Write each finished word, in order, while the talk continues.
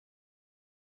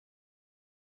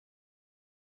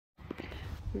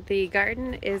The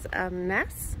garden is a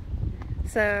mess.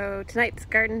 So tonight's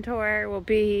garden tour will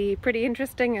be pretty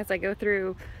interesting as I go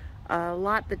through a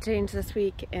lot that changed this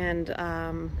week, and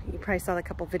you probably saw a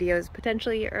couple videos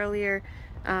potentially earlier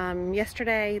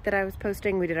yesterday that I was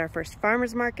posting. We did our first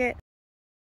farmers market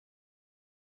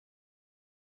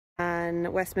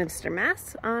on Westminster,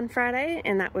 Mass on Friday,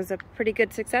 and that was a pretty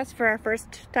good success for our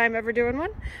first time ever doing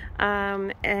one.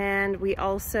 And we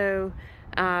also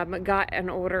got an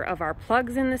order of our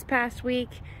plugs in this past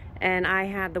week, and I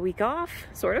had the week off,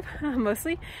 sort of,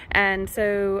 mostly, and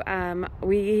so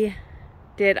we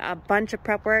did a bunch of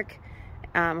prep work,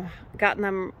 gotten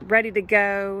them ready to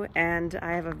go, and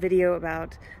I have a video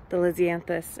about the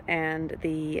Lisianthus and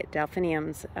the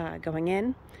delphiniums going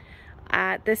in.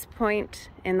 At this point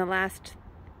in the last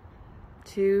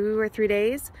 2 or 3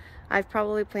 days, I've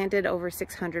probably planted over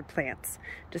 600 plants,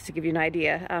 just to give you an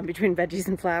idea, between veggies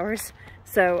and flowers.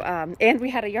 So, and we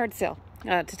had a yard sale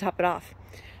to top it off.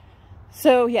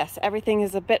 So yes, everything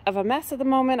is a bit of a mess at the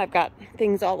moment. I've got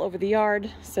things all over the yard,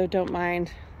 so don't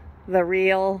mind the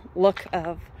real look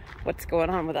of what's going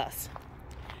on with us.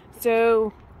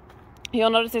 So you'll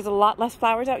notice there's a lot less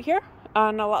flowers out here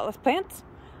and a lot less plants.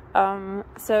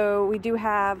 So we do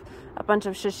have a bunch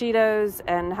of shishitos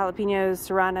and jalapenos,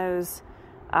 serranos,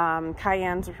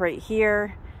 cayennes right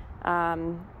here.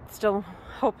 Still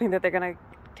hoping that they're gonna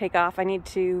take off. I need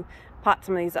to pot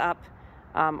some of these up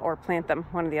or plant them,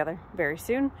 one or the other, very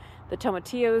soon. The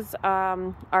tomatillos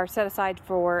are set aside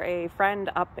for a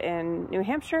friend up in New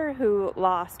Hampshire who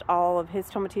lost all of his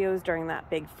tomatillos during that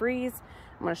big freeze.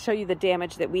 I'm going to show you the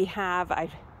damage that we have. I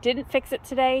didn't fix it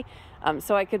today,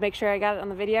 so I could make sure I got it on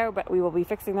the video, but we will be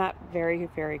fixing that very,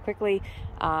 very quickly.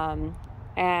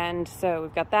 And so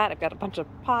we've got that. I've got a bunch of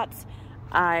pots.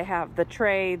 I have the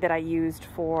tray that I used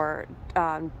for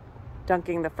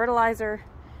dunking the fertilizer,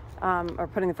 or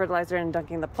putting the fertilizer in and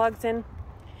dunking the plugs in.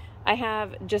 I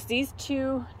have just these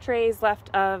 2 trays left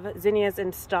of zinnias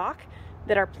in stock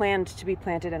that are planned to be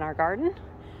planted in our garden.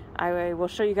 I will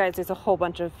show you guys, there's a whole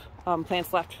bunch of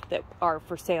plants left that are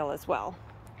for sale as well.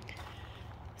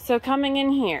 So coming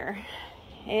in here,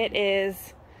 it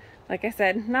is, like I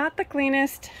said, not the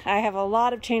cleanest. I have a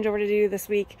lot of changeover to do this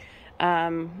week.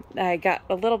 I got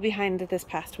a little behind this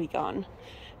past week on.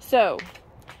 So,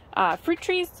 fruit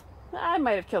trees, I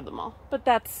might have killed them all, but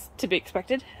that's to be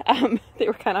expected. They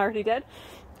were kind of already dead.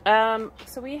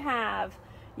 So we have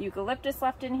eucalyptus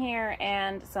left in here,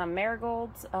 and some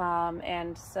marigolds,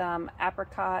 and some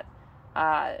apricot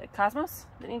cosmos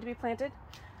that need to be planted.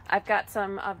 I've got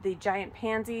some of the giant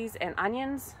pansies and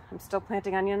onions. I'm still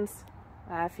planting onions.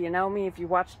 If you know me, if you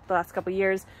watched the last couple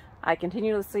years, I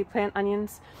continuously plant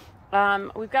onions.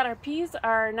 We've got our peas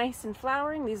are nice and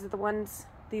flowering. These are the ones,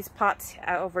 these pots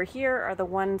over here are the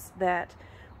ones that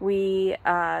we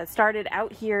started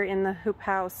out here in the hoop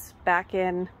house back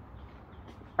in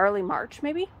early March,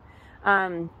 maybe.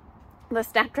 The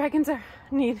snapdragons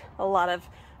need a lot of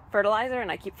fertilizer, and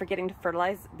I keep forgetting to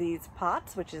fertilize these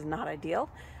pots, which is not ideal.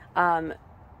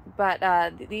 But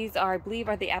these are, I believe,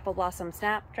 are the apple blossom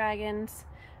snapdragons.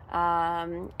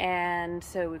 And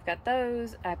so we've got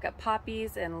those. I've got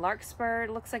poppies and larkspur. It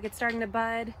looks like it's starting to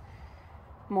bud.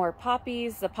 More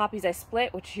poppies. The poppies I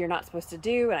split, which you're not supposed to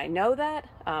do, and I know that,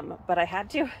 but I had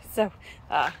to. So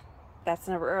that's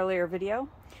an earlier video.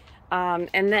 And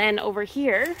then over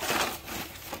here,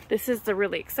 this is the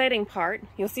really exciting part.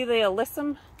 You'll see the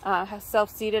alyssum has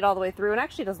self-seeded all the way through, and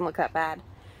actually doesn't look that bad.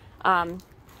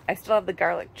 I still have the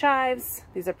garlic chives.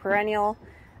 These are perennial.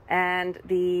 And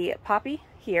the poppy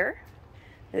here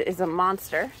is a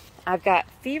monster. I've got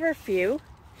feverfew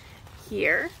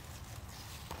here,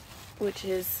 which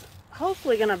is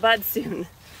hopefully gonna bud soon.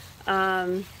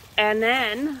 And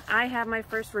then I have my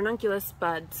first ranunculus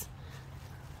buds.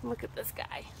 Look at this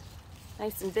guy.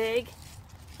 Nice and big.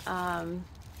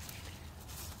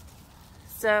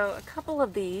 So a couple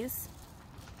of these,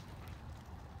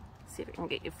 see if I can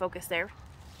get you focused there.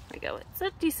 There we go. It's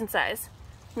a decent size.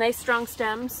 Nice strong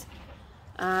stems.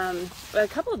 But a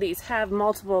couple of these have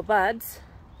multiple buds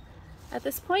at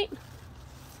this point.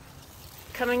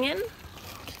 Coming in, you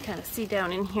can kind of see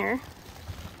down in here.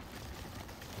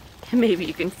 Maybe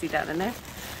you can see down in there.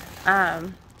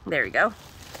 There we go.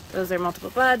 Those are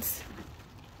multiple buds.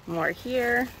 More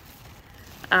here.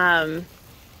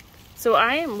 So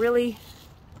I am really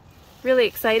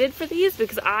excited for these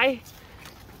because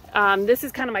this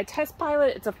is kind of my test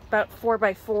pilot. It's about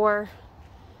 4x4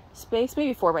 space,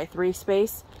 maybe 4x3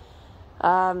 space.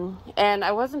 And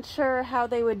I wasn't sure how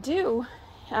they would do.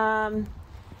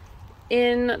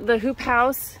 In the hoop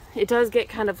house, it does get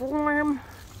kind of warm.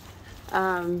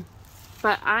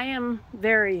 But I am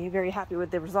very, very happy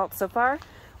with the results so far.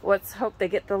 let's hope they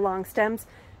get the long stems.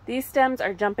 These stems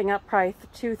are jumping up probably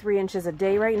 2-3 inches a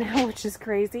day right now, which is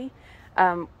crazy.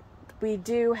 We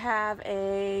do have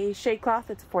a shade cloth.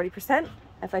 It's 40%,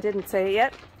 if I didn't say it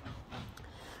yet.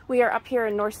 We are up here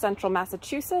in north central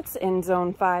Massachusetts in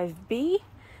zone 5B,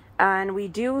 and we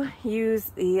do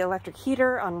use the electric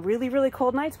heater on really, really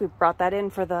cold nights. We brought that in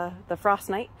for the frost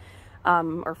night,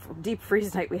 or deep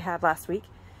freeze night we had last week.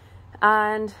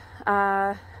 And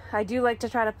I do like to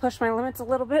try to push my limits a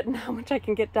little bit and how much I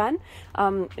can get done.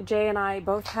 Jay and I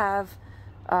both have,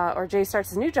 or Jay starts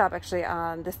his new job actually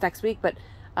this next week, but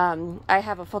I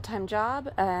have a full-time job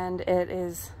and it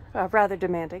is rather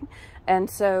demanding. And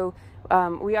so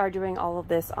we are doing all of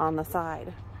this on the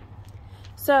side.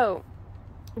 So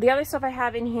the other stuff I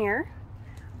have in here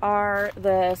are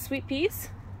the sweet peas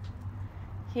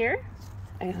here.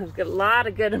 I've got a lot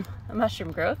of good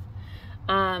mushroom growth.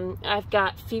 I've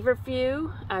got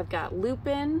feverfew, I've got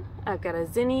lupin, I've got a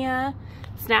zinnia,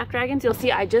 snapdragons. You'll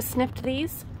see I just snipped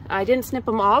these. I didn't snip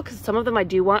them all because some of them I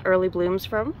do want early blooms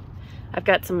from. I've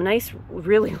got some nice,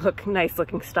 really nice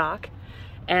looking stock,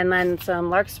 and then some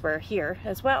larkspur here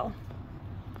as well.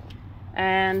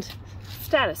 And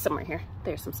status somewhere here.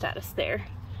 There's some status there,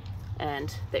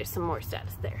 and there's some more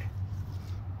status there.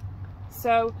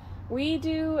 So we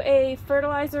do a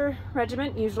fertilizer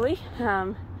regimen usually.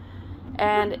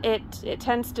 And it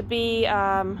tends to be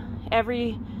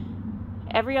every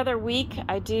other week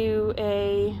I do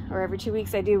or every 2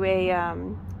 weeks I do a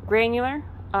granular.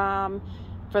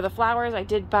 For the flowers, I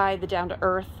did buy the Down to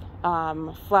Earth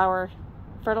flower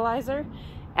fertilizer,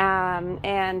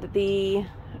 and the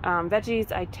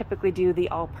veggies I typically do the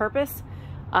all-purpose,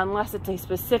 unless it's a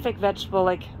specific vegetable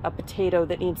like a potato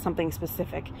that needs something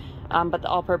specific. But the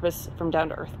all-purpose from Down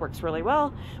to Earth works really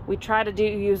well. We try to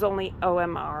use only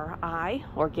OMRI,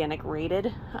 organic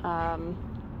rated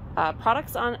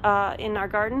products in our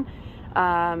garden.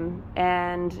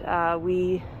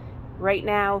 We right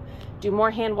now do more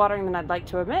hand watering than I'd like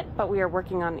to admit, but we are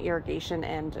working on irrigation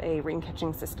and a rain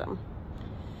catching system.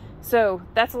 So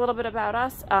that's a little bit about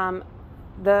us. Some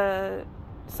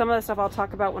of the stuff I'll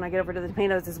talk about when I get over to the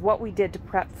tomatoes is what we did to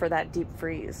prep for that deep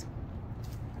freeze.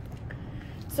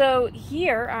 So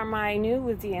here are my new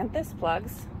Lisianthus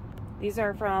plugs. These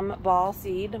are from Ball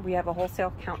Seed. We have a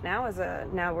wholesale account now.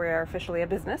 Now we are officially a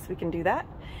business. We can do that.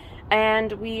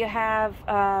 And we have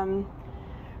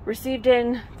received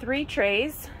in 3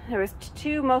 trays. There was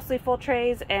 2 mostly full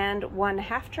trays and 1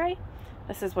 half tray.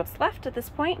 This is what's left at this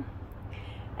point.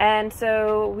 And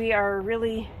so we are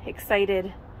really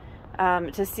excited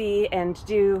to see and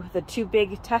do the 2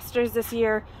 big testers this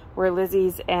year were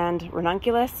Lizzie's and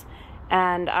Ranunculus,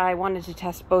 and I wanted to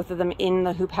test both of them in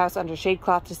the hoop house under shade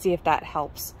cloth to see if that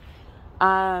helps.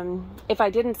 If I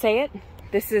didn't say it,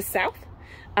 this is south,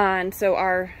 and so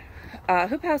our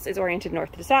hoop house is oriented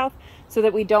north to south so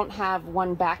that we don't have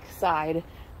one back side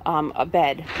a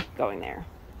bed going there.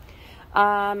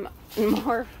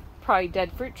 More probably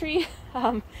dead fruit tree.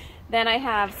 Then I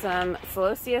have some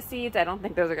celosia seeds. I don't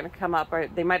think those are going to come up, or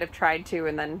they might have tried to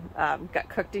and then got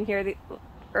cooked in here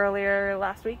earlier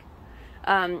last week.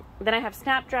 Then I have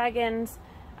snapdragons.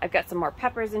 I've got some more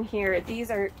peppers in here.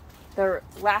 These are the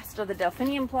last of the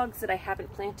delphinium plugs that I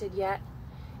haven't planted yet,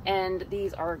 and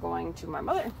these are going to my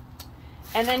mother.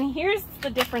 And then here's the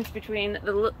difference between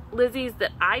the Lizzies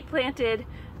that I planted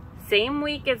same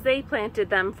week as they planted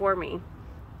them for me,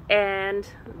 and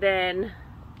then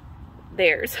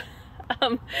theirs.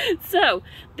 So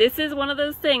this is one of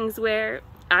those things where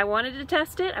I wanted to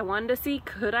test it. I wanted to see,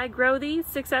 could I grow these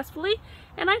successfully?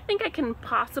 And I think I can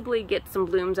possibly get some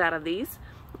blooms out of these.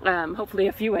 Hopefully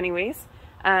a few anyways.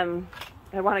 I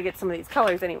want to get some of these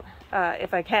colors anyway,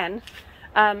 if I can.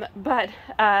 But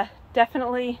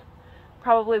definitely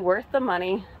probably worth the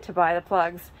money to buy the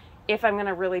plugs if I'm going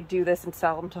to really do this and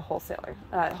sell them to wholesalers,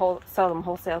 sell them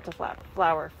wholesale to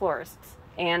flower florists,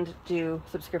 and do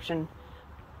subscription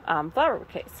flower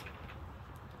bouquets.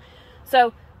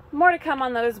 So more to come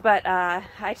on those, but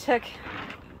I took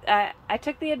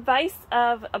the advice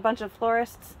of a bunch of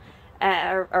florists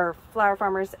or flower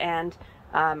farmers and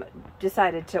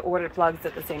decided to order plugs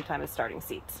at the same time as starting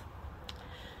seeds.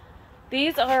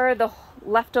 These are the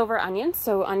leftover onions.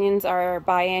 So onions are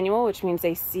biannual, which means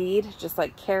they seed just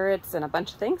like carrots and a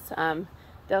bunch of things.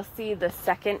 They'll see the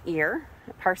second ear,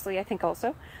 parsley I think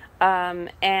also.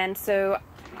 And so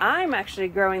I'm actually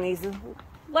growing these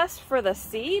less for the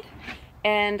seed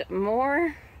and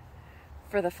more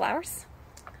for the flowers.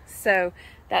 So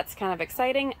that's kind of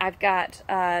exciting. I've got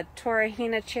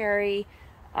Torahina cherry,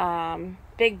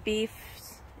 big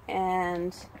beefs,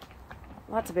 and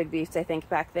lots of big beefs I think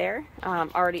back there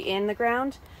already in the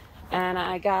ground. And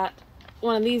I got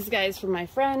one of these guys from my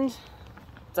friend.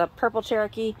 It's a purple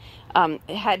Cherokee.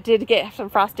 It did get some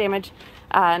frost damage,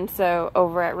 and so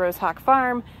over at Rosehawk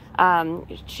Farm,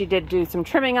 she did do some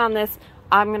trimming on this.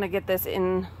 I'm gonna get this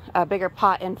in a bigger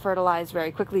pot and fertilize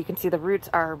very quickly. You can see the roots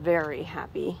are very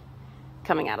happy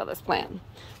coming out of this plant,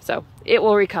 so it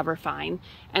will recover fine.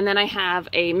 And then I have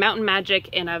a Mountain Magic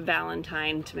and a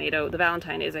Valentine tomato. The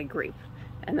Valentine is a grape,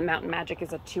 and the Mountain Magic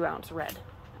is a 2-ounce red.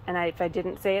 And if I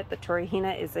didn't say it, the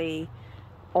Torihina is a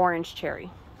orange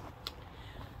cherry.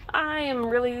 I am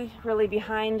really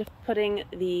behind putting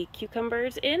the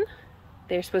cucumbers in.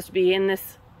 They're supposed to be in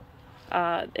this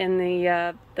in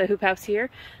the hoop house here.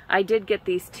 I did get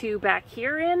these 2 back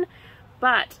here in,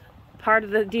 but part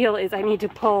of the deal is I need to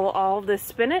pull all this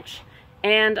spinach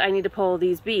and I need to pull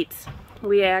these beets.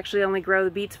 We actually only grow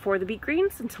the beets for the beet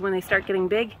greens, and so when they start getting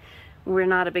big, we're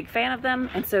not a big fan of them,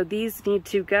 and so these need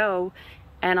to go,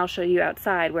 and I'll show you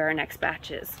outside where our next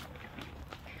batch is.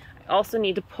 I also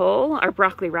need to pull our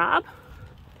broccoli rabe,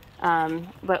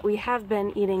 but we have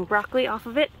been eating broccoli off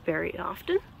of it very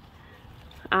often.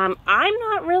 I'm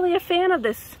not really a fan of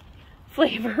this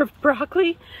flavor of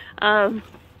broccoli.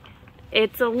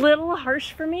 It's a little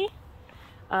harsh for me,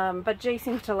 but Jay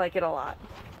seems to like it a lot.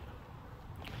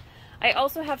 I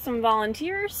also have some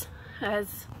volunteers,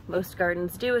 as most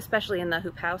gardens do, especially in the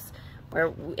hoop house,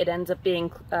 where it ends up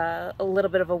being a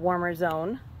little bit of a warmer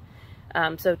zone.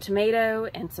 So tomato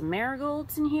and some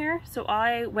marigolds in here. So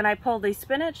when I pull the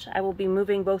spinach, I will be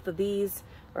moving both of these,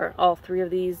 or all 3 of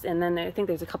these, and then I think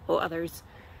there's a couple others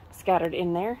scattered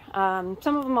in there.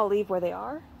 Some of them I'll leave where they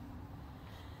are.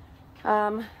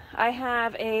 I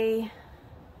have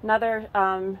another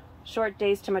short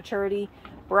days to maturity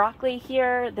broccoli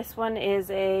here. This one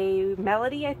is a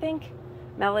Melody, I think.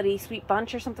 Melody Sweet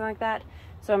Bunch or something like that.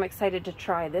 So I'm excited to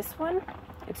try this one.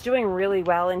 It's doing really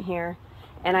well in here.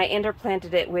 And I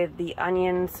interplanted it with the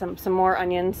onions, some more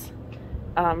onions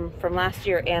from last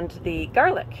year, and the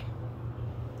garlic.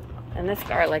 And this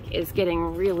garlic is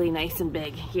getting really nice and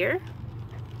big here.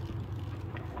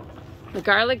 The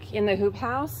garlic in the hoop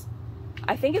house,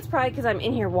 I think it's probably because I'm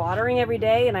in here watering every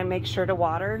day and I make sure to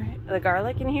water the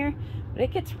garlic in here, but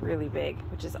it gets really big,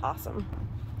 which is awesome.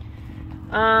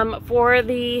 For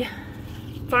the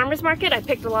farmer's market, I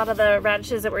picked a lot of the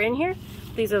radishes that were in here.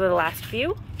 These are the last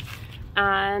few.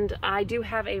 And I do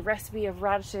have a recipe of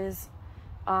radishes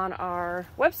on our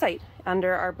website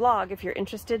under our blog if you're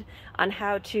interested on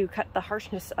how to cut the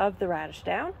harshness of the radish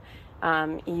down.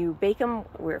 You bake them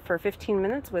for 15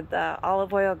 minutes with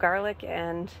olive oil, garlic,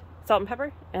 and salt and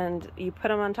pepper, and you put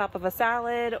them on top of a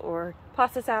salad or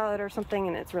pasta salad or something,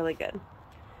 and it's really good.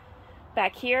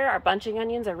 Back here, our bunching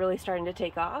onions are really starting to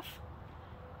take off.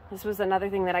 This was another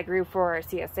thing that I grew for our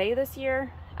CSA this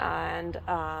year, and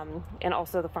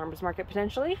also the farmer's market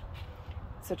potentially.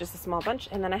 So just a small bunch.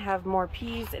 And then I have more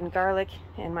peas and garlic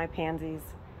and my pansies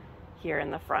here in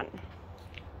the front.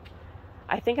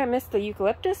 I think I missed the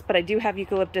eucalyptus, but I do have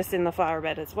eucalyptus in the flower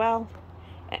bed as well.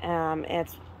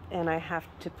 And I have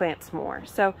to plant some more.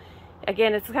 So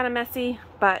again, it's kind of messy,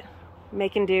 but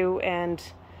making do and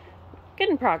good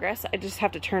in progress. I just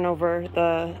have to turn over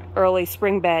the early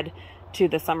spring bed to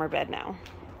the summer bed now.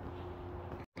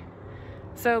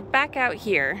 So back out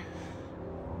here,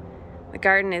 the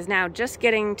garden is now just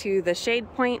getting to the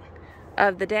shade point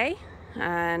of the day,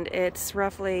 and it's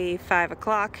roughly 5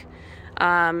 o'clock,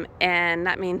 and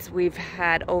that means we've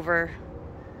had over,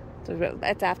 so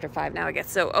it's after 5 now I guess,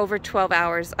 so over 12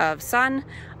 hours of sun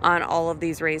on all of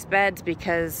these raised beds,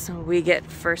 because we get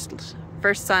first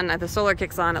sun, the solar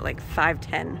kicks on at like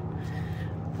 5:10.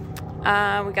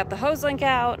 We got the hose link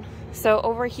out. So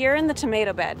over here in the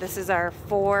tomato bed, this is our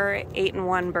 4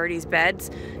 8-in-1 Birdies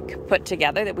beds put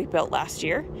together that we built last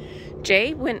year.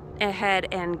 Jay went ahead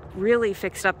and really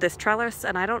fixed up this trellis,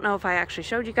 and I don't know if I actually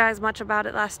showed you guys much about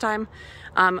it last time,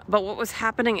 but what was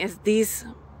happening is these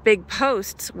big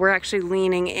posts were actually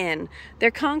leaning in.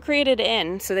 They're concreted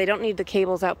in, so they don't need the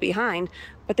cables out behind,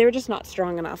 but they were just not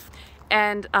strong enough.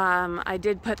 And I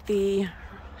did put the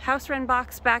house wren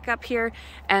box back up here,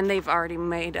 and they've already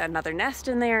made another nest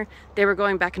in there. They were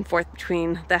going back and forth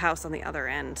between the house on the other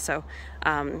end, so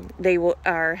they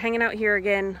are hanging out here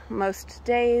again most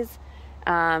days,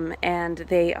 and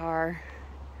they are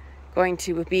going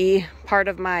to be part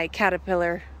of my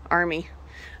caterpillar army,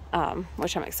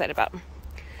 which I'm excited about.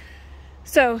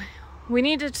 So we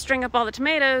need to string up all the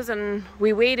tomatoes, and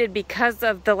we waited because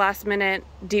of the last minute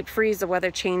deep freeze. The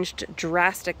weather changed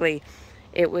drastically.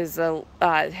 It was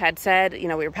had said, you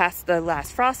know, we were past the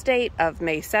last frost date of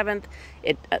May 7th.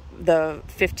 The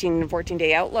 15 and 14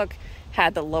 day outlook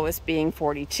had the lowest being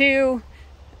 42,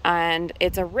 and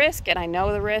it's a risk, and I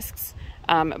know the risks,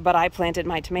 but I planted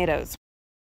my tomatoes.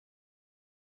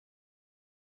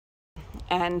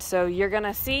 And so you're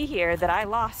gonna see here that I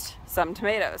lost some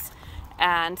tomatoes.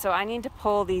 And so I need to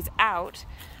pull these out,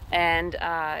 and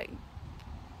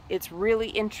it's really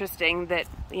interesting that,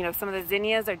 you know, some of the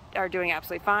zinnias are doing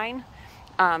absolutely fine.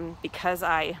 Because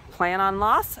I plan on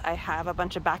loss, I have a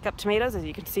bunch of backup tomatoes, as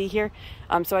you can see here.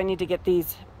 So I need to get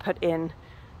these put in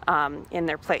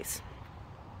their place.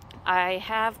 I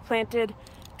have planted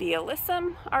the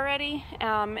alyssum already,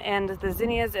 and the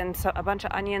zinnias, and so a bunch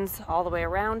of onions all the way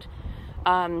around.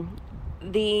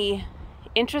 The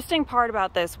interesting part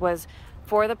about this was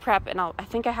for the prep, and I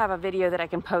think I have a video that I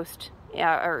can post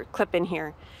or clip in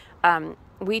here.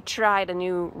 We tried a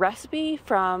new recipe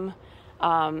from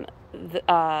kind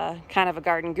of a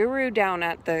garden guru down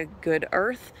at the Good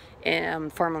Earth,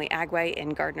 formerly Agway in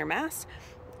Gardner, Mass.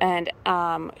 And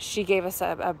she gave us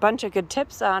a bunch of good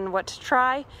tips on what to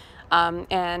try.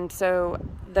 And so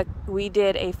we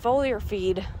did a foliar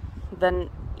feed the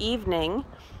evening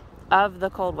of the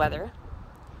cold weather.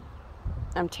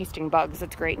 I'm tasting bugs,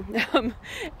 it's great.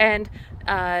 And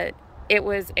it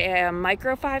was a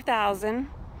micro 5000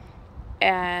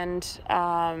 and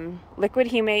liquid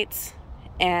humates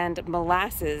and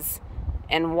molasses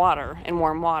and water, and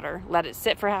warm water. Let it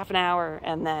sit for half an hour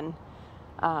and then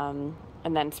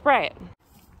spray it.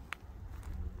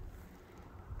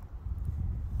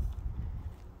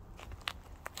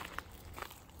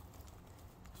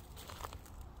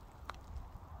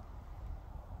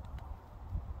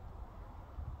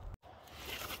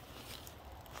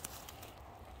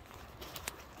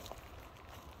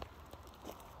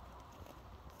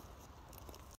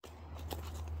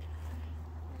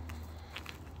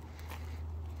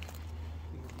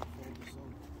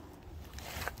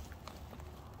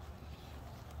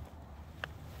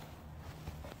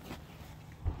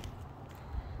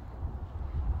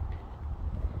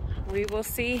 We will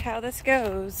see how this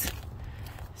goes.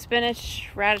 Spinach,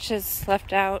 radishes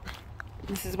left out.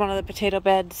 This is one of the potato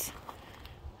beds.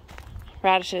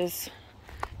 Radishes,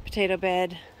 potato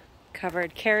bed,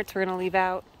 covered. Carrots we're gonna leave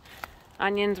out.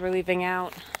 Onions we're leaving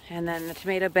out. And then the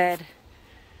tomato bed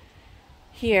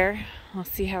here. We'll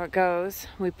see how it goes.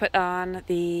 We put on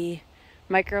the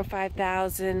micro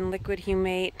 5000 liquid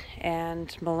humate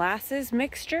and molasses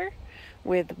mixture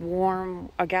with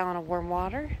a gallon of warm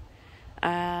water.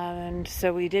 And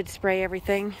so we did spray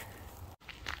everything.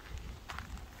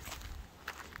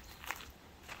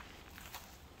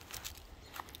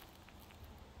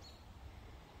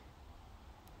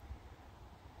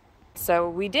 So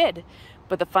we did.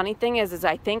 But the funny thing is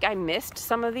I think I missed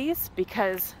some of these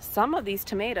because some of these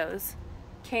tomatoes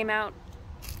came out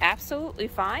absolutely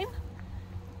fine.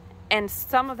 And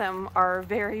some of them are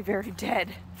very, very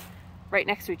dead right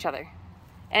next to each other.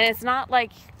 And it's not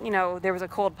like, you know, there was a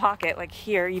cold pocket. Like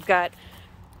here, you've got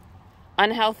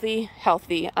unhealthy,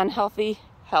 healthy, unhealthy,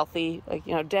 healthy, like,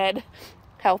 you know, dead,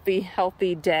 healthy,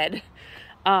 healthy, dead.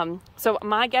 So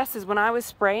my guess is when I was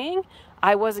spraying,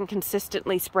 I wasn't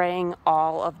consistently spraying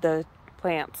all of the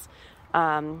plants.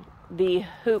 The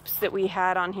hoops that we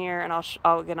had on here, and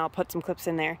I'll put some clips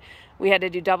in there. We had to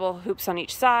do double hoops on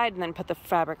each side and then put the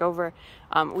fabric over.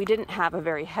 We didn't have a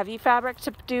very heavy fabric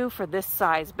to do for this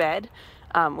size bed.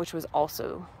 Which was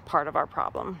also part of our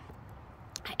problem.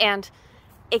 And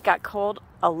it got cold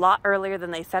a lot earlier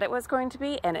than they said it was going to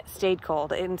be, and it stayed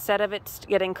cold. Instead of it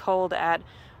getting cold at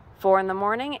 4 in the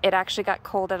morning, it actually got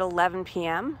cold at 11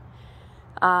 p.m.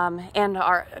 And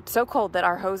so cold that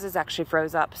our hoses actually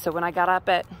froze up. So when I got up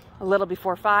at a little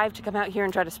before 5 to come out here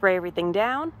and try to spray everything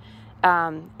down,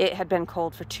 it had been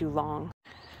cold for too long.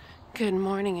 Good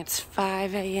morning, it's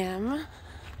 5 a.m.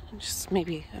 Just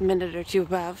maybe a minute or two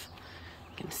above.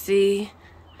 You can see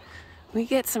we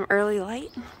get some early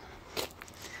light,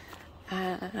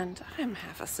 and I'm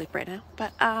half asleep right now,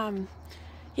 but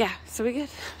yeah, so we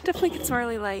definitely get some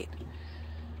early light.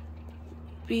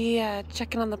 Be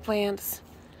checking on the plants.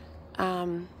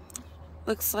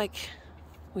 Looks like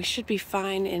we should be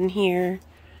fine in here.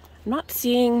 I'm not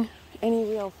seeing any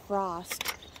real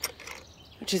frost,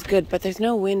 which is good, but there's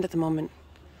no wind at the moment.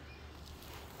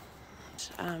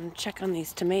 Check on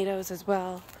these tomatoes as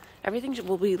well. Everything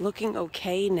will be looking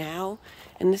okay now,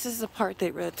 and this is the part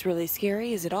that's really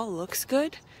scary, is it all looks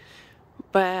good,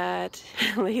 but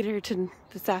later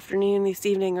this afternoon, this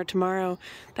evening, or tomorrow,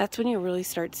 that's when you really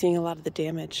start seeing a lot of the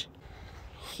damage.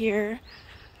 Here,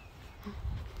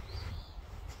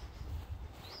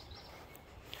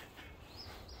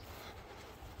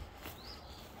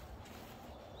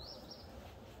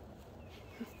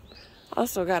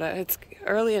 also it's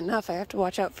early enough, I have to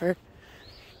watch out for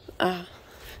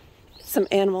some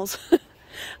animals.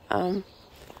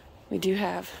 We do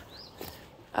have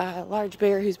a large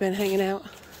bear who's been hanging out.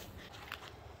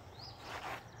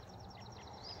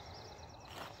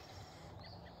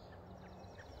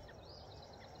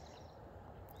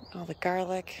 All the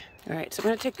garlic. All right, so I'm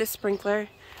gonna take this sprinkler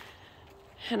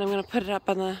and I'm gonna put it up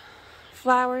on the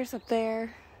flowers up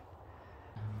there.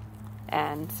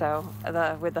 And so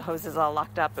with the hoses all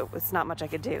locked up, it was not much I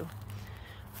could do.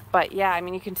 But yeah, I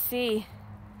mean, you can see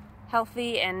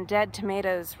healthy and dead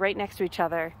tomatoes right next to each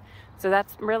other. So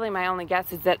that's really my only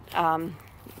guess, is that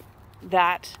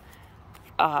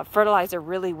fertilizer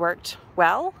really worked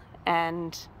well,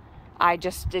 and I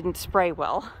just didn't spray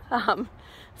well.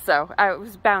 So I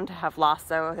was bound to have loss.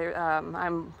 So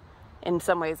I'm in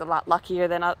some ways a lot luckier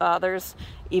than others,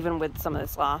 even with some of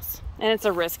this loss. And it's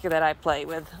a risk that I play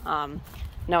with,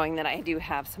 knowing that I do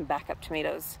have some backup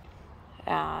tomatoes.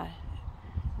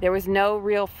 There was no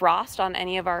real frost on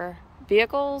any of our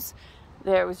vehicles.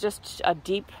 There was just a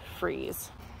deep freeze.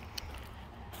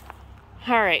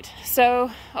 All right,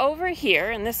 so over here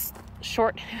in this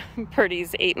short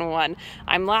Birdies 8-in-1,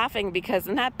 I'm laughing because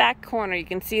in that back corner you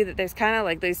can see that there's kind of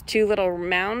like these two little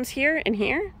mounds here and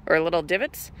here, or little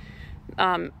divots.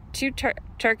 Two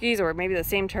turkeys, or maybe the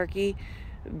same turkey,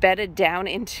 bedded down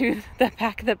into the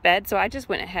back of the bed. So I just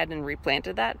went ahead and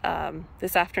replanted that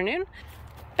this afternoon.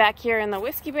 Back here in the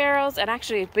whiskey barrels, and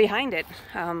actually behind it,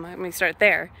 let me start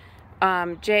there.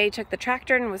 Jay took the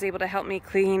tractor and was able to help me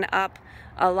clean up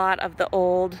a lot of the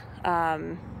old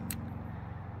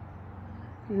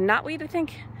knotweed, I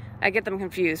think. I get them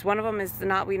confused. One of them is the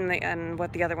knotweed and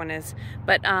what the other one is.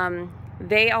 But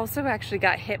they also actually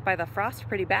got hit by the frost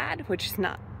pretty bad, which is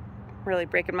not really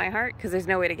breaking my heart because there's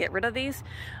no way to get rid of these.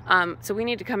 So we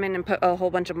need to come in and put a whole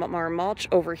bunch of more mulch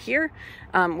over here.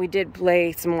 We did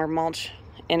lay some more mulch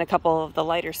in a couple of the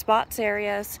lighter spots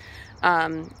areas.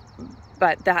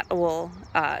 But that will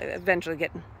eventually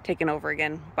get taken over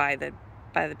again by the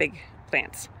big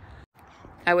plants.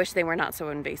 I wish they were not so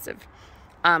invasive.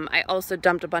 I also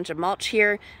dumped a bunch of mulch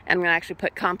here, and I'm gonna actually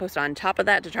put compost on top of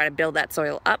that to try to build that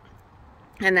soil up.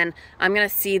 And then I'm gonna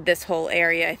seed this whole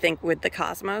area, I think, with the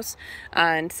cosmos.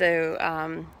 And so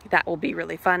that will be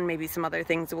really fun. Maybe some other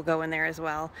things will go in there as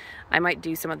well. I might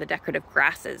do some of the decorative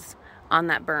grasses on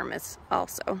that berm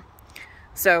also.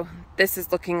 So this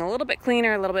is looking a little bit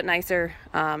cleaner, a little bit nicer,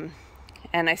 and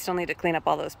I still need to clean up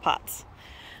all those pots.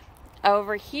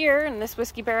 Over here in this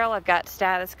whiskey barrel, I've got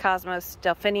Status, Cosmos,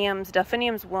 Delphiniums.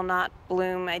 Delphiniums will not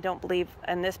bloom, I don't believe,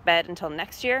 in this bed until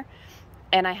next year.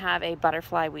 And I have a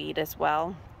butterfly weed as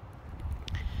well.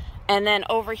 And then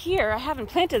over here, I haven't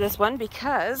planted this one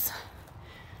because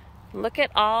look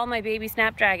at all my baby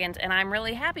snapdragons, and I'm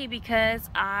really happy because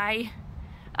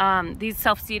these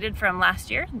self-seeded from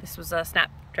last year. This was a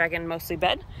snapdragon mostly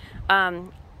bed.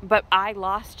 But I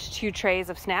lost 2 trays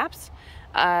of snaps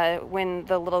when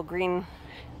the little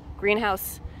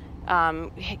greenhouse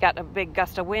got a big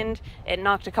gust of wind. It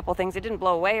knocked a couple things. It didn't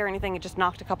blow away or anything. It just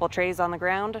knocked a couple trays on the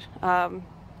ground a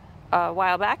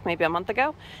while back, maybe a month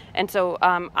ago. And so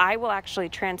I will actually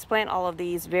transplant all of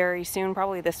these very soon,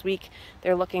 probably this week.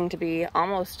 They're looking to be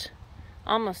almost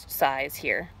size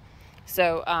here.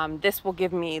 So this will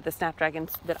give me the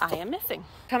snapdragons that I am missing.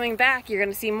 Coming back, you're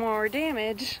going to see more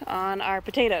damage on our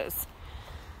potatoes.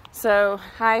 So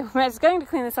I was going to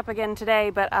clean this up again today,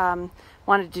 but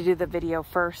wanted to do the video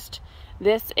first.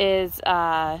 This is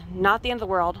not the end of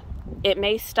the world. It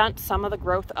may stunt some of the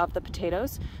growth of the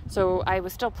potatoes. So I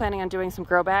was still planning on doing some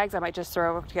grow bags. I might just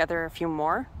throw together a few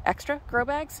more extra grow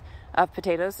bags of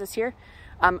potatoes this year.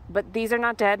 But these are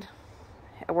not dead.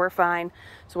 We're fine.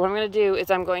 So what I'm going to do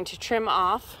is I'm going to trim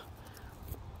off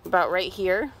about right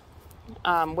here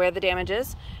where the damage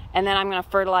is, and then I'm going to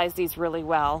fertilize these really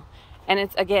well. And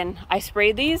it's, again, I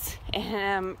sprayed these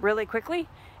really quickly,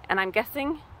 and I'm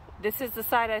guessing this is the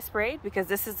side I sprayed because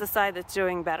this is the side that's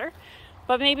doing better,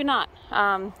 but maybe not.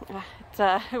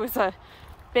 It was a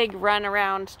big run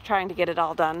around trying to get it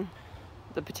all done.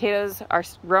 The potatoes are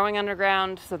growing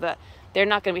underground so that they're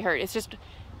not going to be hurt. It's just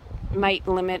might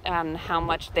limit on how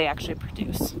much they actually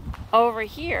produce. Over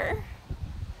here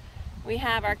we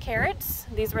have our carrots.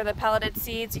 These were the pelleted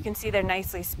seeds. You can see they're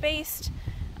nicely spaced.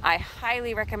 I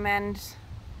highly recommend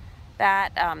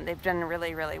that. They've done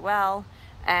really, really well.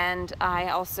 And I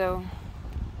also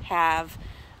have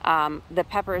the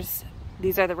peppers.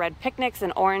 These are the red picnics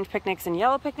and orange picnics and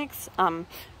yellow picnics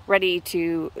ready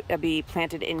to be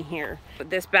planted in here.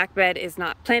 This back bed is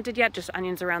not planted yet, just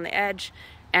onions around the edge.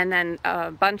 And then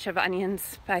a bunch of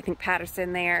onions, I think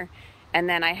Patterson there. And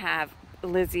then I have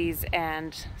Lizzie's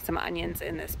and some onions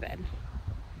in this bed.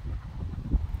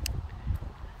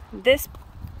 This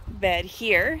bed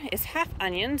here is half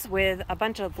onions with a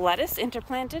bunch of lettuce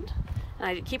interplanted. And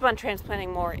I keep on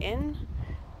transplanting more in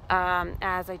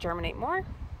as I germinate more,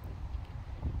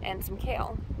 and some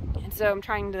kale. And so I'm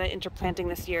trying to interplanting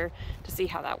this year to see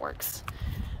how that works.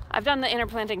 I've done the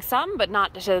interplanting some, but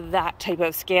not to that type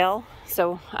of scale.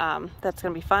 So that's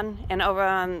going to be fun. And over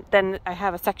on, then I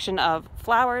have a section of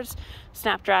flowers,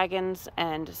 snapdragons,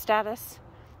 and status,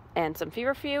 and some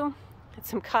feverfew, and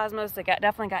some cosmos that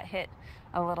definitely got hit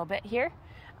a little bit here.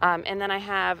 And then I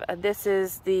have this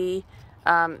is the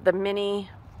mini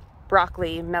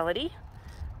broccoli melody.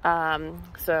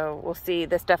 So we'll see.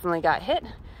 This definitely got hit,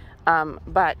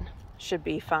 but should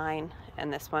be fine.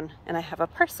 And this one, and I have a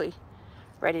parsley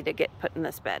ready to get put in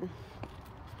this bed.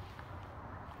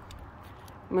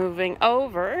 Moving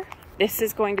over, this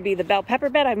is going to be the bell pepper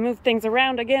bed. I've moved things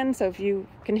around again, so if you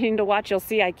continue to watch, you'll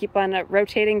see I keep on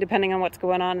rotating depending on what's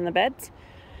going on in the beds.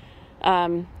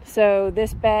 So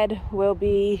this bed will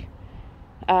be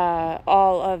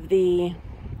all of the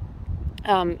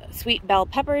sweet bell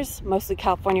peppers, mostly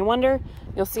California Wonder.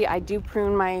 You'll see I do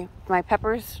prune my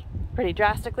peppers pretty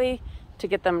drastically to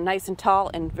get them nice and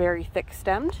tall and very thick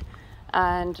stemmed.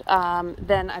 And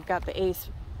then I've got the ace,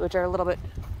 which are a little bit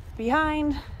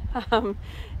behind,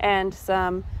 and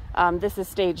some, this is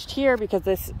staged here because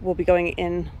this will be going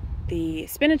in the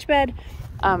spinach bed.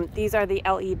 These are the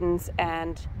El Edens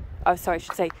and, oh, sorry, I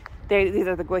should say, these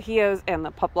are the guajillos and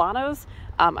the poblanos.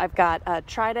 I've got a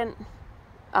trident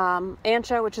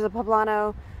ancho, which is a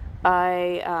poblano,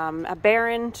 a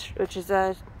baron, which is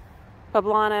a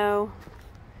poblano,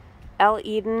 El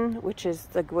Eden, which is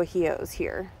the guajillos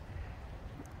here.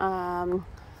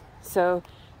 So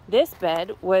this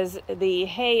bed was the,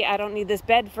 hey, I don't need this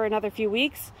bed for another few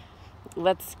weeks.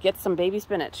 Let's get some baby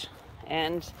spinach.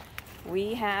 And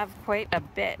we have quite a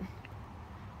bit.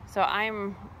 So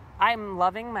I'm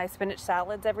loving my spinach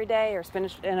salads every day, or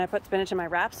spinach, and I put spinach in my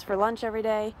wraps for lunch every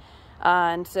day.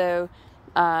 And so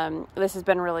this has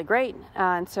been really great.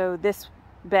 And so this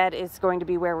bed is going to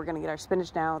be where we're going to get our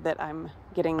spinach now that I'm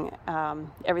getting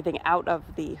everything out of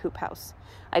the hoop house.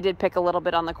 I did pick a little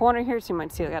bit on the corner here, so you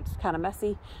might see it got kind of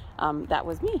messy. That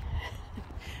was me.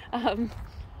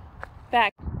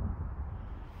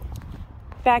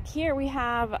 Back here we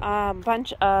have a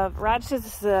bunch of radishes.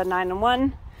 This is a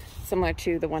 9-in-1, similar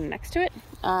to the one next to it,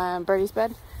 Birdie's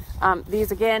bed.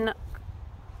 These again,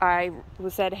 I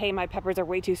said, hey, my peppers are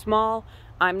way too small.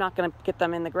 I'm not going to get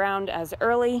them in the ground as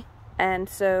early. And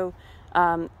so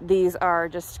these are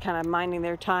just kind of minding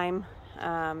their time.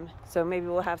 So maybe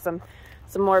we'll have some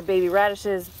more baby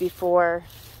radishes before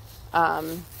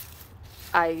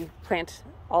I plant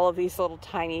all of these little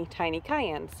tiny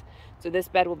cayennes. So this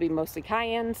bed will be mostly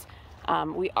cayennes.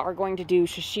 We are going to do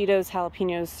shishitos,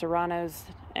 jalapenos, serranos,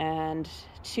 and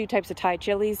 2 types of Thai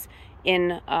chilies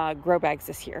in grow bags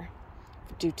this year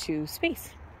due to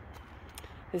space.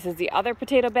 This is the other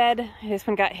potato bed. This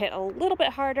one got hit a little bit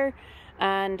harder,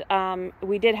 and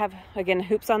we did have, again,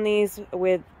 hoops on these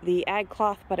with the ag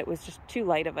cloth, but it was just too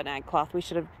light of an ag cloth. We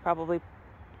should have probably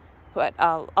put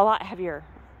a lot heavier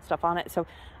stuff on it. So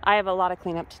I have a lot of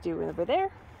cleanup to do over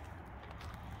there.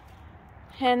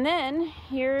 And then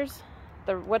here's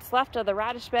what's left of the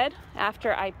radish bed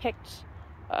after I picked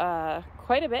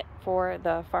quite a bit for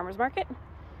the farmer's market.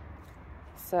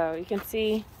 So you can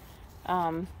see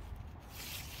some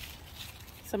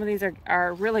of these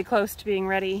are really close to being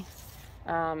ready.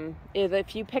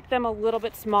 If you pick them a little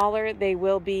bit smaller, they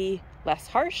will be less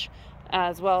harsh,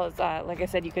 as well as, like I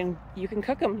said, you can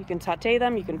cook them, you can saute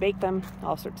them, you can bake them,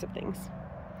 all sorts of things.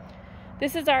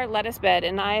 This is our lettuce bed,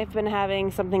 and I've been having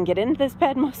something get into this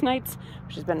bed most nights,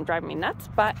 which has been driving me nuts,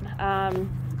 but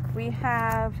we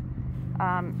have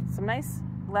some nice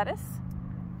lettuce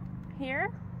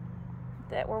here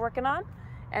that we're working on,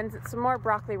 and some more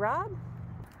broccoli rabe.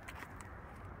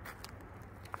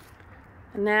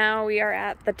 And now we are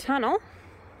at the tunnel,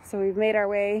 so we've made our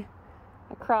way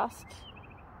across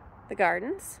the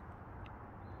gardens.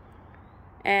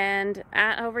 And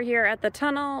over here at the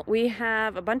tunnel, we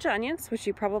have a bunch of onions, which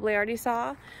you probably already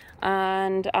saw.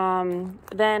 And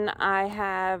then I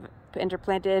have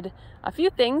interplanted a few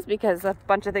things because a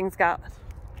bunch of things got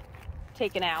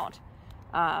taken out.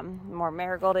 More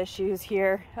marigold issues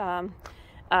here.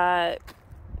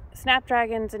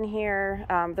 Snapdragons in here.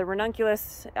 The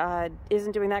ranunculus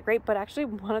isn't doing that great, but actually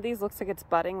one of these looks like it's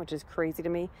budding, which is crazy to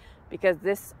me because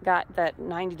this got that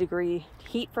 90-degree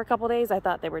heat for a couple days. I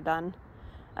thought they were done.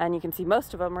 And you can see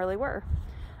most of them really were.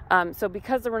 So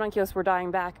because the ranunculus were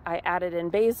dying back, I added in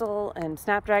basil and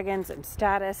snapdragons and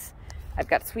status. I've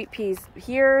got sweet peas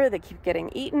here that keep getting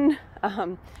eaten,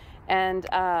 and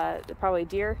probably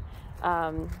deer.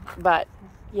 But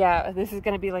Yeah, this is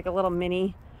going to be like a little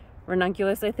mini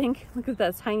ranunculus, I think. Look at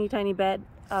that tiny, tiny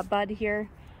bud here.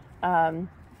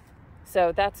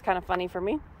 So that's kind of funny for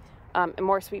me. And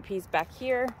more sweet peas back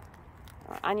here.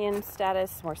 Onion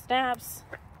status, more snaps.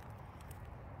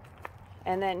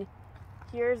 And then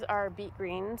here's our beet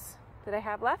greens that I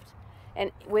have left.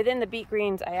 And within the beet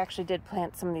greens, I actually did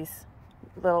plant some of these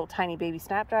little tiny baby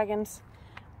snapdragons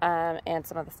and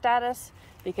some of the status,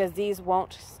 because these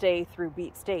won't stay through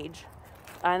beet stage.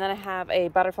 And then I have a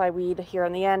butterfly weed here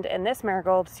on the end, and this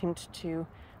marigold seemed to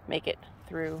make it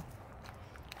through.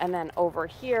 And then over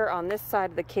here on this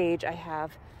side of the cage, I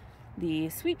have the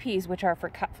sweet peas, which are for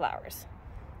cut flowers,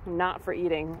 not for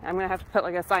eating. I'm gonna have to put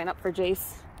like a sign up for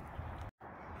Jace.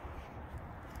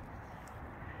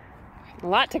 A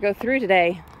lot to go through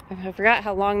today. I forgot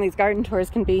how long these garden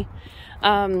tours can be.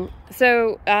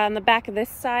 So on the back of this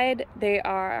side, they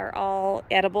are all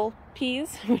edible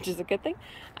peas, which is a good thing.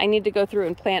 I need to go through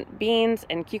and plant beans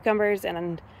and cucumbers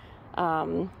and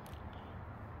a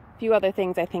few other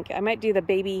things. I think I might do the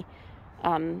baby,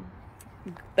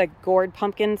 the gourd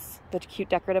pumpkins, the cute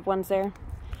decorative ones there.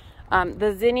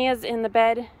 The zinnias in the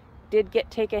bed did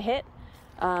take a hit.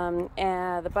 And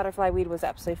the butterfly weed was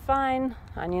absolutely fine.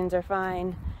 Onions are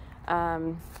fine.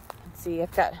 Let's see,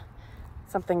 I've got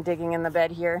something digging in the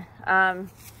bed here.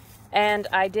 And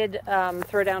I did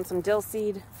throw down some dill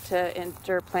seed to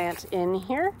interplant in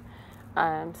here.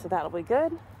 So that'll be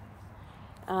good.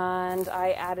 And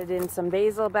I added in some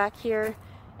basil back here.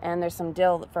 And there's some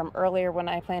dill from earlier when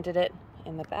I planted it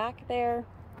in the back there.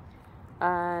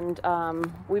 And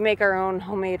we make our own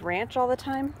homemade ranch all the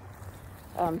time.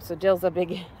 So dill's a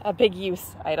big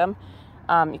use item.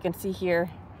 You can see here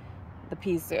the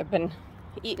peas have been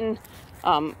eaten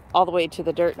all the way to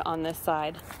the dirt on this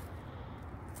side.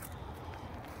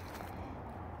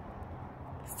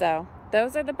 So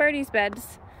those are the Birdies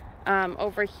beds.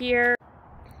 Over here,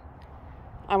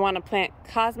 I want to plant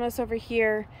cosmos over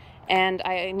here, and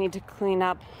I need to clean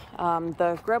up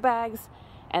the grow bags.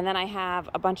 And then I have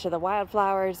a bunch of the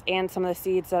wildflowers and some of the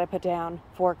seeds that I put down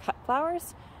for cut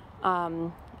flowers.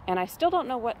 And I still don't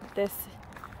know what this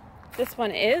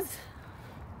one is.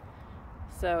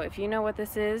 So if you know what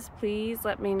this is, please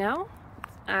let me know.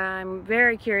 I'm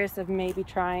very curious of maybe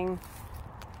trying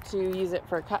to use it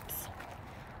for cups.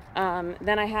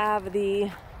 Then I have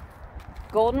the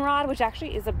goldenrod, which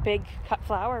actually is a big cut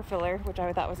flower filler, which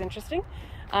I thought was interesting.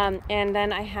 And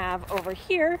then I have over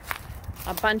here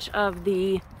a bunch of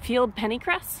the field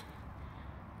pennycress.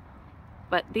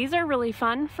 But these are really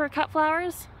fun for cut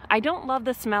flowers. I don't love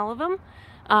the smell of them,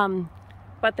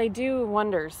 but they do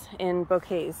wonders in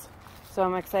bouquets. So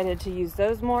I'm excited to use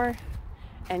those more.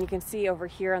 And you can see over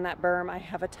here on that berm, I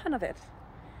have a ton of it.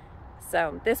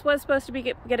 So this was supposed to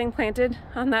be getting planted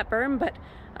on that berm, but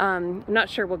I'm not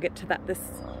sure we'll get to that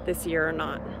this year or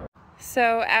not.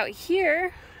 So out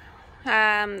here,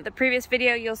 the previous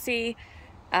video you'll see,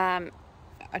 2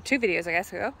 videos I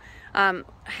guess ago,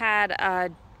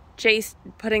 had Jace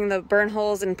putting the burn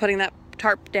holes and putting that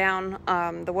tarp down,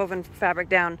 the woven fabric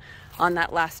down on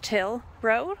that last hill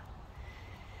road.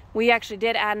 We actually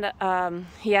did add,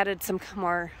 he added some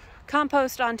more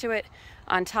compost onto it,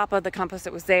 on top of the compost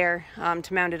that was there,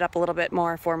 to mount it up a little bit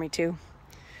more for me too.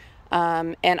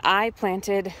 And I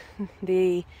planted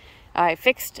I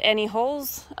fixed any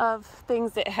holes of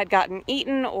things that had gotten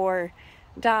eaten or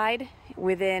died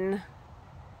within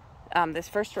this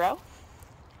first row.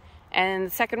 And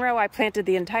the second row, I planted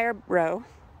the entire row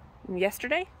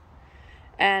yesterday.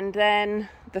 And then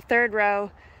the third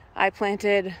row, I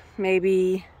planted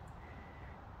maybe,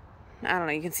 I don't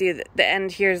know, you can see the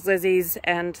end here is Lizzie's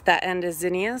and that end is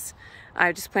zinnias.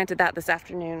 I just planted that this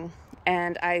afternoon,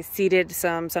 and I seeded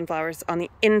some sunflowers on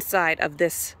the inside of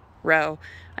this row.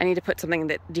 I need to put something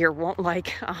that deer won't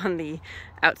like on the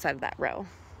outside of that row.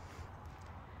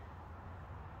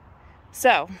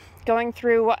 So, going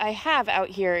through what I have out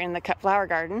here in the cut flower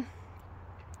garden,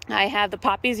 I have the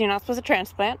poppies you're not supposed to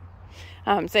transplant.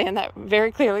 I'm saying that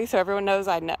very clearly so everyone knows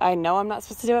I know I'm not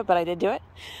supposed to do it, but I did do it.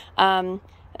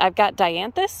 I've got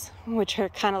dianthus, which are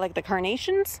kind of like the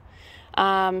carnations,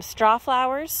 straw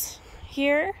flowers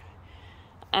here,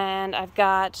 and I've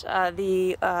got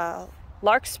the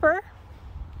larkspur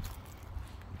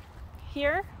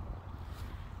here,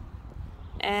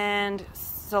 and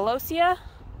celosia,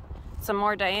 some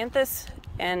more dianthus,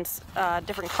 and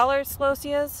different color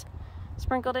celosias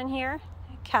sprinkled in here.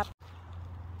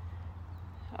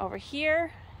 Over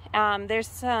here, there's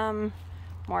some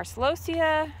more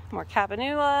celosia, more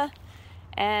campanula,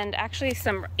 and actually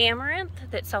some amaranth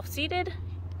that's self-seeded.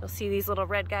 You'll see these little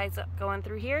red guys going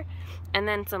through here, and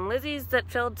then some lizzies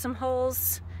that filled some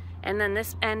holes, And then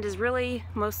this end is really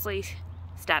mostly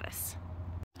status.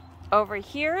 Over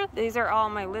here, these are all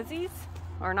my Lizzies,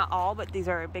 or not all, but these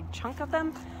are a big chunk of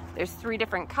them. There's 3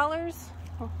 different colors.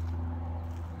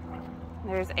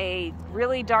 There's a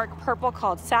really dark purple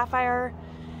called Sapphire.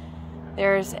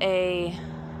 There's a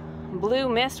blue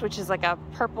mist, which is like a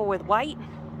purple with white.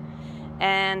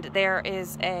 And there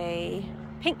is a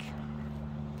pink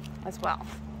as well.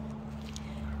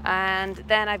 And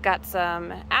then I've got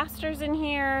some asters in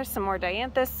here, some more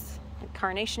dianthus,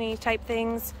 carnation-y type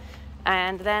things.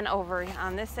 And then over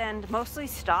on this end, mostly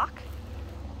stock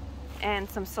and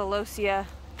some celosia,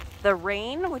 the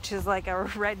rain, which is like a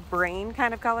red brain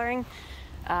kind of coloring,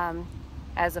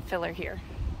 as a filler here.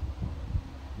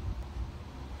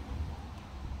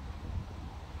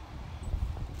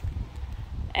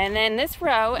 And then this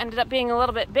row ended up being a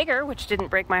little bit bigger, which didn't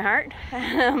break my heart.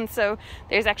 So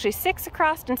there's actually 6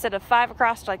 across instead of 5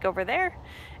 across like over there.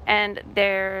 And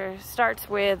there starts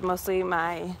with mostly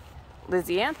my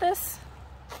Lysianthus.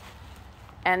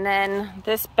 And then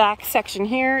this back section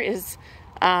here is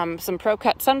some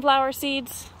pro-cut sunflower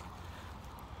seeds.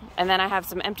 And then I have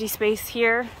some empty space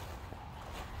here.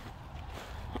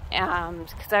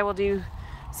 Because I will do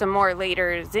some more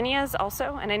later zinnias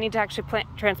also, and I need to actually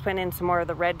transplant in some more of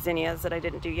the red zinnias that I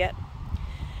didn't do yet.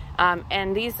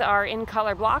 And these are in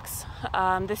color blocks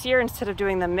this year instead of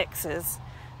doing the mixes,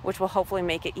 which will hopefully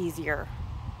make it easier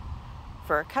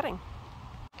for cutting.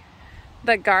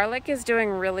 The garlic is doing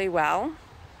really well,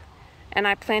 and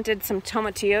I planted some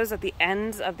tomatillos at the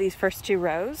ends of these first 2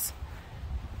 rows.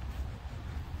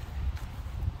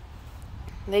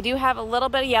 They do have a little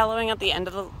bit of yellowing at the end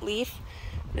of the leaf.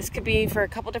 This could be for a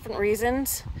couple different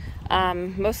reasons.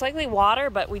 Most likely water,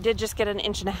 but we did just get an 1.5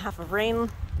 inches of rain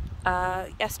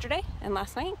yesterday and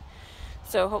last night.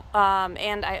 So,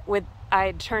 and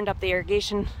I turned up the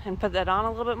irrigation and put that on a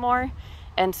little bit more.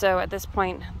 And so at this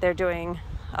point, they're doing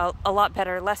a lot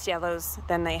better, less yellows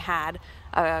than they had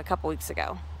a couple weeks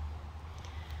ago.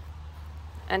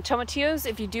 And tomatillos,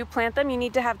 if you do plant them, you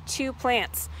need to have 2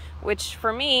 plants, which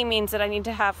for me means that I need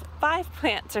to have 5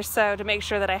 plants or so to make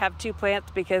sure that I have 2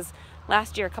 plants, because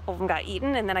last year a couple of them got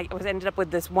eaten, and then I ended up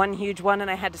with this one huge one, and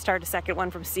I had to start a second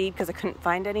one from seed because I couldn't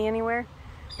find any anywhere,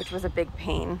 which was a big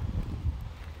pain.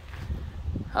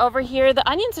 Over here, the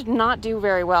onions did not do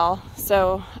very well,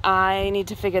 so I need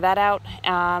to figure that out.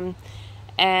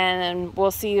 And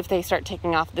we'll see if they start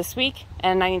taking off this week,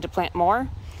 and I need to plant more.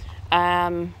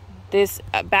 This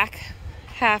back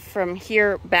half from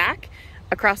here back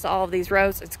across all of these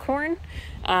rows, it's corn,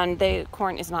 and the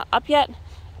corn is not up yet.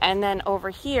 And then over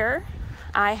here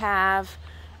I have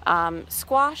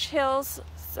squash hills,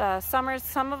 summers.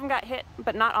 Some of them got hit,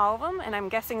 but not all of them, and I'm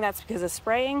guessing that's because of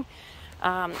spraying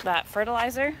that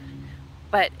fertilizer.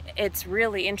 But it's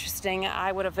really interesting.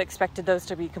 I would have expected those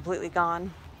to be completely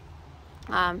gone.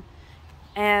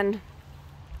 And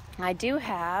I do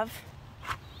have,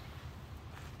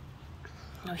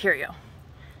 oh, here you go.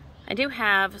 I do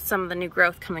have some of the new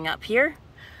growth coming up here.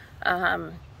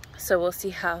 So we'll see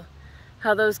how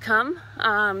those come.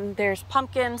 There's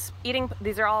pumpkins,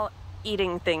 these are all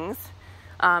eating things.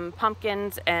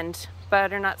 Pumpkins and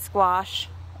butternut squash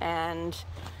and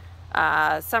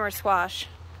summer squash,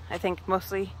 I think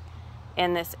mostly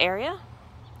in this area.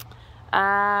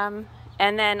 And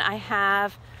then I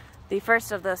have the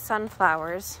first of the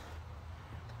sunflowers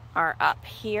are up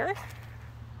here,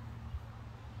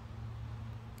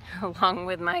 along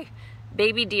with my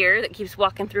baby deer that keeps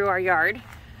walking through our yard.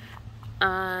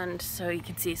 And so you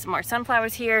can see some more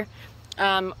sunflowers here.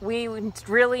 We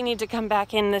really need to come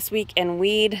back in this week and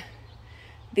weed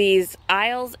these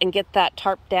aisles and get that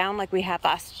tarp down like we had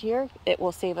last year. It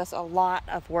will save us a lot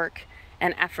of work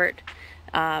and effort.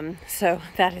 So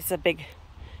that is a big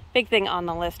thing on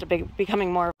the list, a big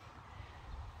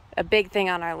thing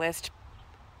on our list,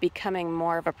 becoming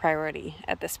more of a priority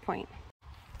at this point.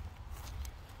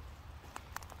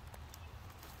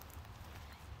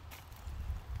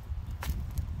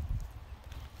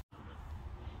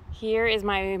 Here is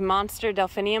my monster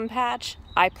delphinium patch.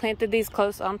 I planted these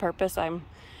close on purpose. I'm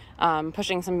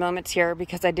pushing some limits here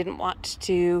because I didn't want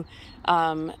to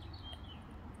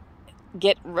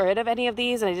get rid of any of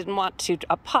these, and I didn't want to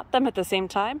pot them at the same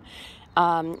time.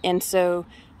 And so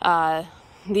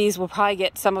these will probably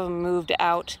get some of them moved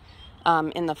out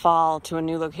in the fall to a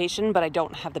new location, but I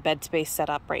don't have the bed space set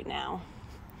up right now.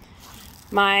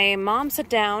 My mom set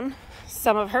down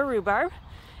some of her rhubarb,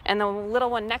 and the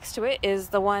little one next to it is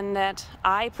the one that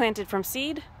I planted from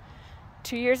seed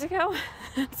 2 years ago.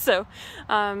 So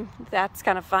that's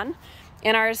kind of fun.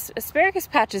 And our asparagus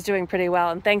patch is doing pretty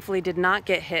well, and thankfully did not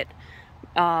get hit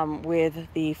with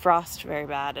the frost very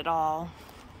bad at all.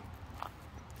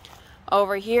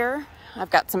 Over here, I've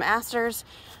got some asters.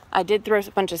 I did throw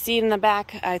a bunch of seed in the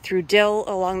back. I threw dill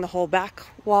along the whole back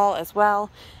wall as well.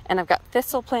 And I've got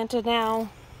thistle planted now.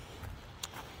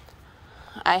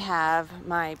 I have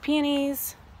my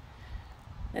peonies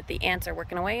that the ants are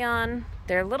working away on.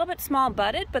 They're a little bit small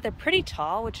budded, but they're pretty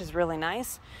tall, which is really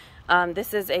nice.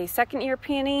 This is a second year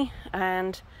peony,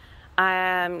 and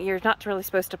you're not really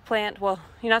supposed to plant, well,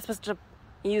 you're not supposed to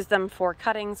use them for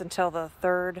cuttings until the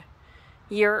third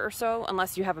year or so,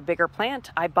 unless you have a bigger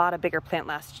plant. I bought a bigger plant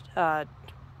last,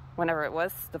 whenever it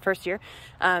was, the first year,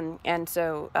 and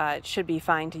so it should be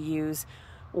fine to use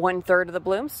 1/3 of the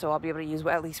blooms, so I'll be able to use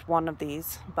at least one of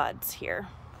these buds here.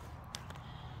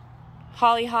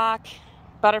 Hollyhock,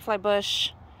 butterfly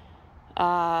bush,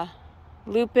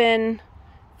 lupin,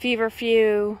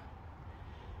 feverfew,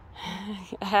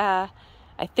 I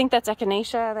think that's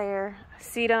echinacea there,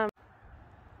 sedum.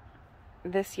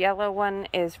 This yellow one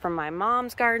is from my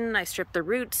mom's garden. I stripped the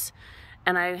roots,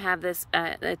 and I have this,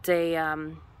 it's a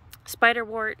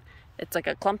spiderwort. It's like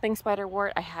a clumping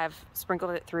spiderwort. I have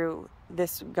sprinkled it through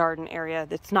this garden area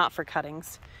that's not for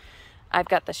cuttings. I've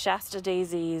got the Shasta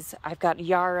daisies, I've got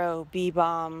yarrow, bee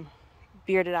balm,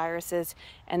 bearded irises,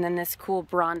 and then this cool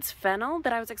bronze fennel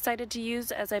that I was excited to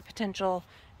use as a potential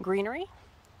greenery.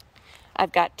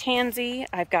 I've got tansy,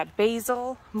 I've got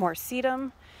basil, more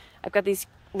sedum. I've got these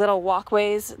little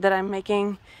walkways that I'm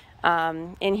making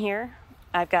in here.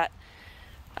 I've got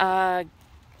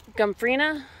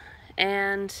gomphrena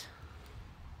and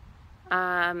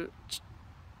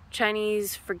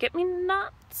Chinese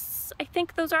forget-me-nots, I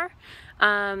think those are.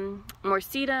 More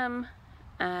sedum,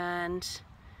 and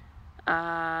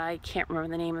I can't remember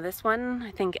the name of this one.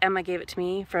 I think Emma gave it to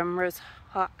me from Rose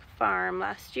Hawk Farm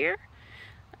last year.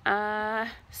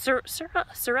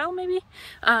 Sorrel maybe?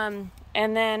 And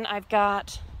then I've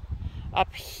got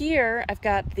up here, I've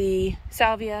got the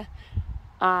salvia,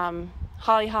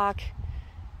 hollyhock,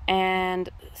 and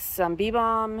some bee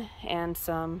balm, and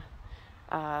some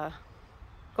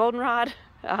goldenrod,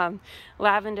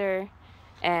 lavender,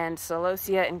 and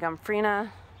celosia and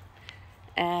gomphrena,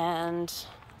 and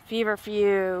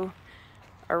feverfew,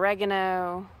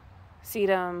 oregano,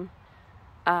 sedum,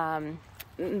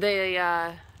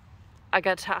 agatache.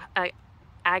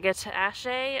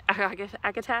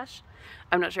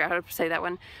 I'm not sure how to say that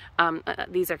one.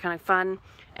 These are kind of fun.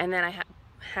 And then I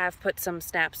have put some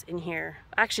snaps in here.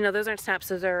 Actually, no, those aren't snaps.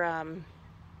 Those are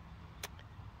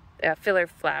filler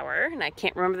flower, and I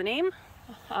can't remember the name.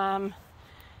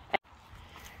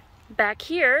 Back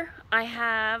here, I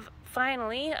have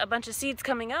finally a bunch of seeds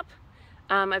coming up.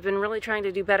 I've been really trying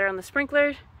to do better on the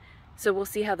sprinkler, so we'll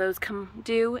see how those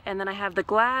do. And then I have the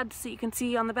glads that you can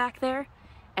see on the back there.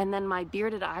 And then my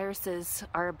bearded irises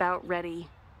are about ready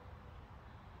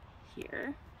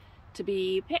here to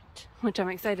be picked, which I'm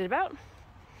excited about.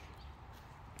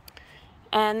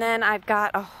 And then I've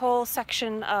got a whole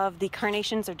section of the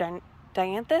carnations of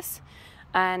dianthus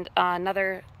and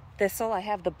another thistle. I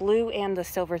have the blue and the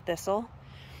silver thistle,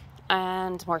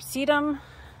 and more sedum.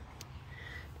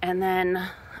 And then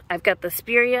I've got the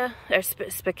spirea, or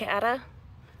spicata,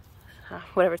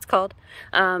 whatever it's called.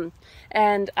 And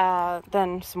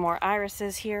then some more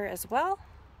irises here as well,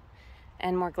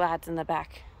 and more glads in the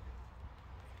back.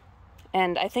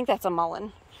 And I think that's a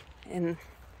mullein,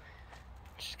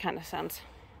 which kind of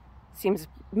seems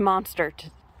monster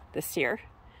this year.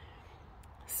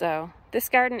 So this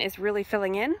garden is really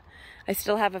filling in. I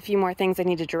still have a few more things I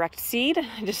need to direct seed.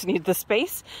 I just need the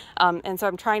space. And so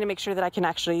I'm trying to make sure that I can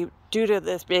actually, due to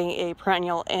this being a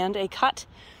perennial and a cut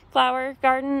flower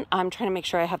garden, I'm trying to make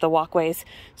sure I have the walkways.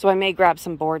 So I may grab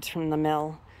some boards from the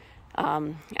mill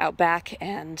out back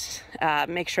and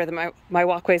make sure that my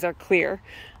walkways are clear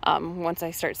once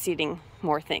I start seeding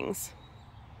more things.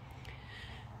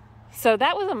 So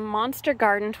that was a monster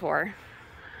garden tour.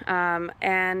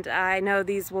 And I know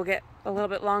these will get a little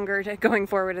bit longer going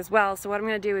forward as well. So what I'm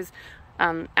going to do is,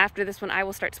 after this one, I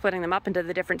will start splitting them up into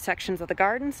the different sections of the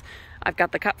gardens. I've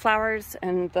got the cut flowers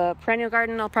and the perennial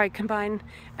garden I'll probably combine,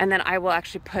 and then I will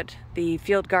actually put the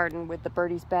field garden with the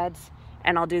Birdies beds,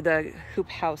 and I'll do the hoop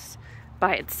house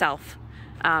by itself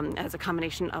as a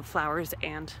combination of flowers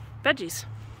and veggies.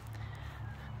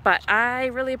 But I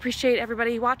really appreciate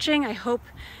everybody watching. I hope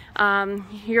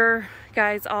your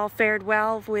guys all fared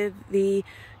well with the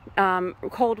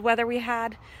cold weather we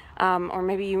had, or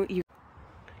maybe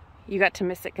you got to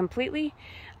miss it completely.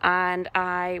 And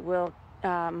I will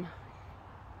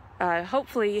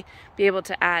hopefully be able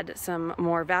to add some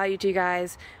more value to you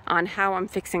guys on how I'm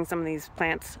fixing some of these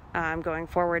plants going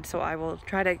forward, so I will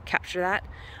try to capture that.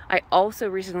 I also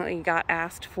recently got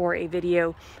asked for a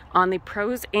video on the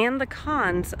pros and the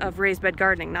cons of raised bed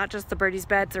gardening, not just the Birdies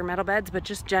beds or metal beds, but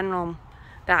just general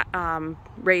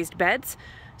raised beds.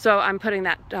 So I'm putting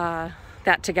that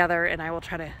together, and I will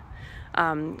try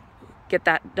to get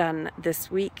that done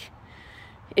this week.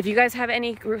 If you guys have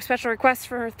any special requests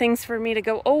for things for me to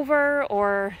go over,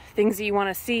 or things that you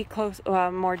want to see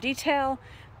more detail,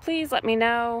 please let me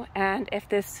know. And if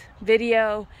this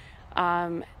video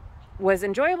was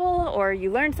enjoyable or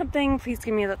you learned something, please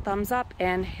give me the thumbs up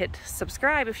and hit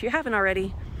subscribe if you haven't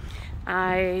already.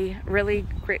 I really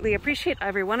greatly appreciate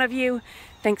every one of you.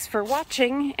 Thanks for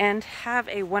watching, and have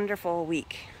a wonderful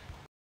week.